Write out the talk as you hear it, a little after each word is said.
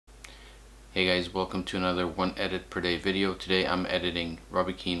Hey guys, welcome to another one edit per day video. Today I'm editing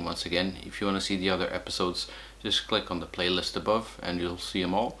Robbie Keane once again. If you want to see the other episodes, just click on the playlist above and you'll see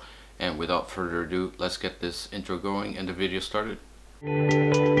them all. And without further ado, let's get this intro going and the video started.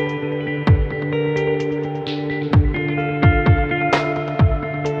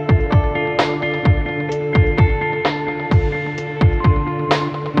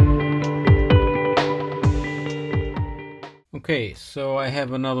 Okay, so I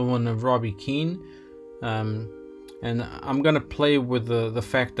have another one of Robbie Keane, and I'm gonna play with the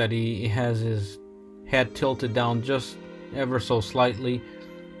fact that he has his head tilted down just ever so slightly.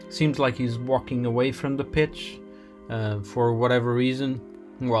 Seems like he's walking away from the pitch for whatever reason.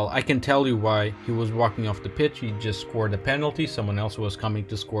 Well, I can tell you why he was walking off the pitch. He just scored a penalty. Someone else was coming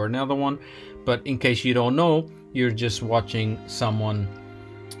to score another one. But in case you don't know, you're just watching someone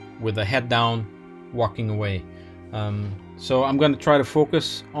with a head down walking away. So I'm going to try to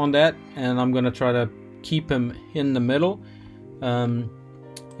focus on that, and I'm going to try to keep him in the middle,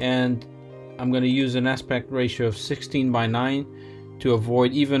 and I'm going to use an aspect ratio of 16:9 to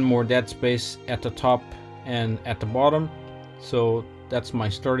avoid even more dead space at the top and at the bottom. So that's my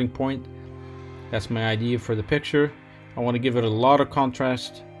starting point. That's my idea for the picture. I want to give it a lot of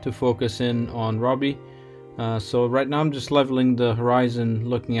contrast to focus in on Robbie. So right now I'm just leveling the horizon,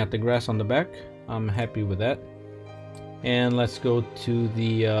 looking at the grass on the back. I'm happy with that. And let's go to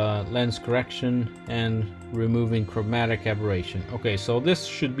the lens correction and removing chromatic aberration. Okay, so this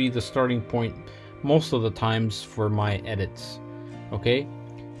should be the starting point most of the times for my edits. Okay,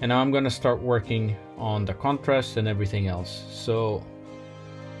 and now I'm going to start working on the contrast and everything else. So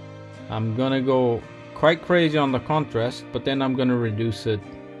I'm going to go quite crazy on the contrast, but then I'm going to reduce it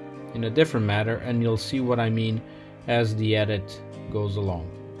in a different manner, and you'll see what I mean as the edit goes along.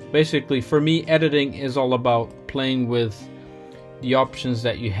 Basically, for me, editing is all about playing with the options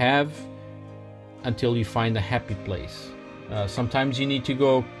that you have until you find a happy place. Sometimes you need to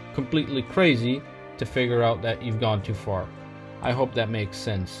go completely crazy to figure out that you've gone too far. I hope that makes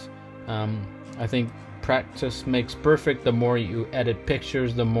sense. I think practice makes perfect. The more you edit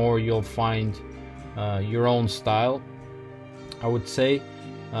pictures, the more you'll find your own style, I would say.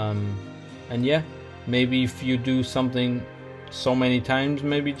 And yeah, maybe if you do something so many times,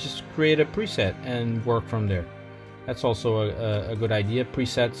 maybe just create a preset and work from there. That's also a good idea.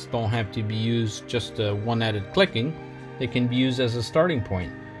 Presets don't have to be used just one-handed clicking. They can be used as a starting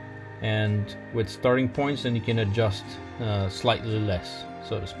point, and with starting points then you can adjust slightly less,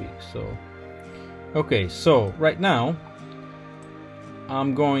 so to speak. So okay, so right now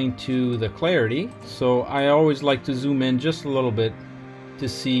I'm going to the clarity. So I always like to zoom in just a little bit to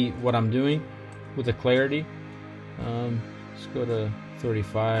see what I'm doing with the clarity. Let's go to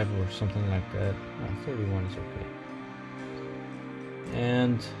 35 or something like that. 31 is okay.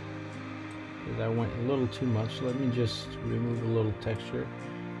 And that went a little too much. Let me just remove a little texture.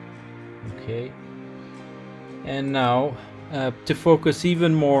 Okay. And now to focus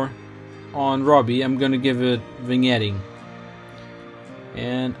even more on Robbie, I'm going to give it vignetting.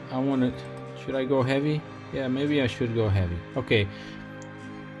 And I want it, should I go heavy? Yeah, maybe I should go heavy. Okay.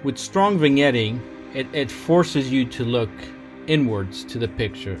 With strong vignetting, it forces you to look inwards to the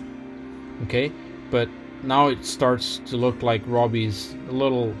picture. Okay, but now it starts to look like Robbie's a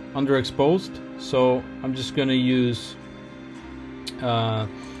little underexposed, so I'm just going to use the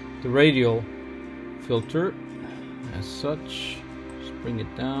radial filter as such. Just bring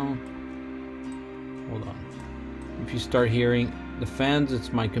it down. Hold on. If you start hearing the fans,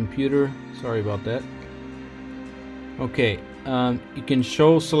 it's my computer. Sorry about that. Okay. You can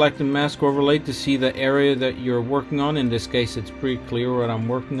show select and mask overlay to see the area that you're working on. In this case it's pretty clear what I'm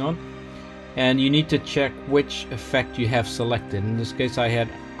working on, and you need to check which effect you have selected. In this case I had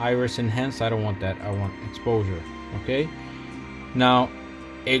iris enhance. I don't want that, I want exposure. Okay, now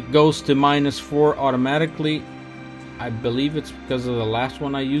it goes to -4 automatically. I believe it's because of the last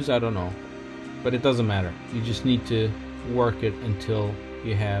one I used, I don't know, but it doesn't matter. You just need to work it until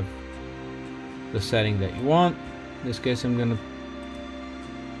you have the setting that you want. In this case I'm gonna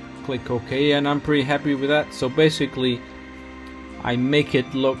click OK, and I'm pretty happy with that. So basically I make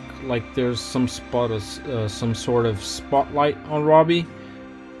it look like there's some some sort of spotlight on Robbie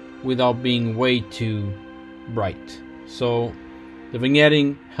without being way too bright. So the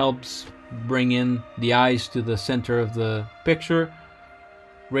vignetting helps bring in the eyes to the center of the picture,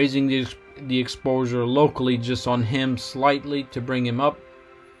 raising the exposure locally just on him slightly to bring him up,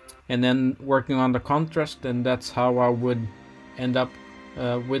 and then working on the contrast, and that's how I would end up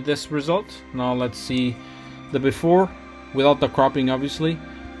with this result. Now let's see the before, without the cropping obviously,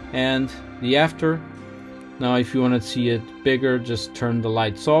 and the after. Now if you want to see it bigger, just turn the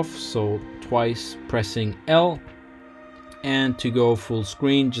lights off, so twice pressing L, and to go full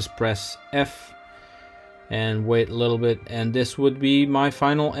screen just press F and wait a little bit, and this would be my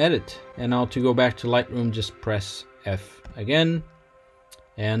final edit. And now to go back to Lightroom, just press F again,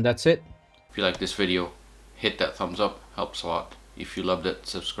 and that's it. If you like this video, hit that thumbs up, helps a lot. If you loved it,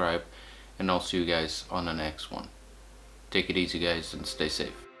 subscribe, and I'll see you guys on the next one. Take it easy guys, and stay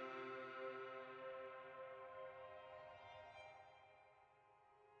safe.